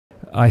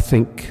I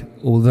think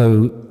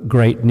although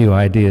great new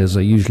ideas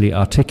are usually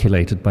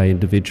articulated by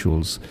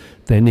individuals,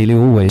 they're nearly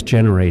always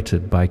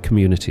generated by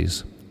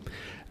communities.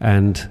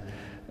 And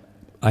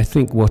I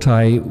think what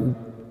I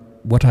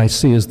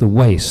see as the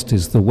waste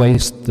is the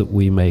waste that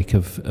we make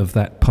of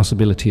that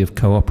possibility of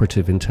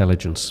cooperative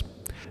intelligence.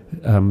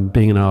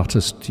 Being an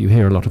artist, you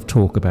hear a lot of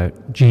talk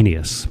about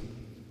genius,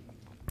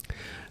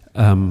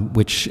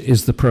 which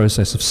is the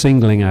process of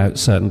singling out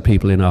certain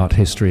people in art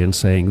history and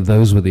saying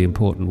those were the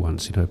important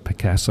ones, you know,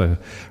 Picasso,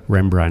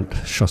 Rembrandt,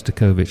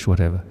 Shostakovich,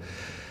 whatever.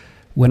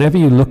 Whenever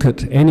you look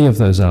at any of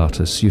those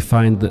artists, you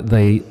find that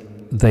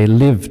they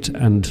lived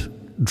and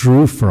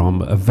drew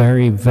from a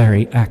very,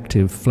 very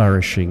active,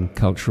 flourishing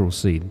cultural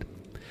scene.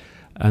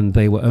 And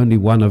they were only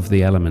one of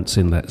the elements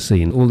in that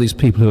scene. All these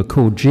people who are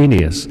called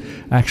genius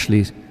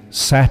actually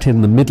sat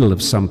in the middle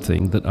of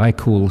something that I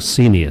call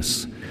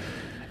SCENIUS.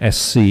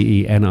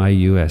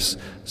 SCENIUS.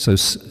 So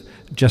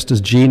just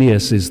as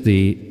genius is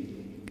the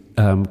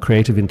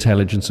creative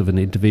intelligence of an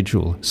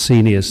individual,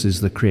 SCENIUS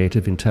is the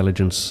creative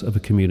intelligence of a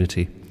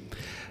community.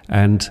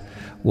 And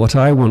what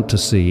I want to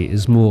see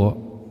is more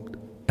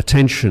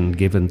attention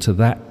given to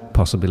that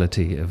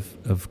possibility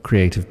of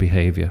creative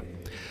behavior.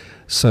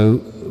 So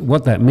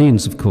what that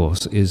means, of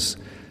course, is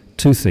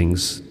two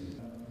things.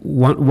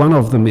 One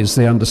of them is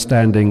the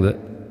understanding that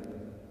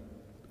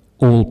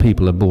all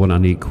people are born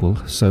unequal,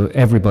 so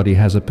everybody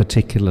has a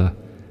particular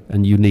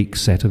and unique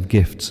set of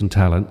gifts and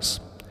talents,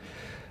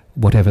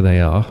 whatever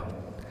they are.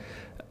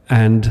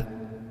 And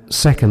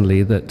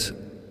secondly, that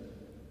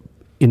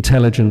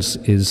intelligence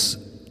is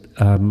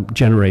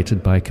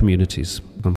generated by communities.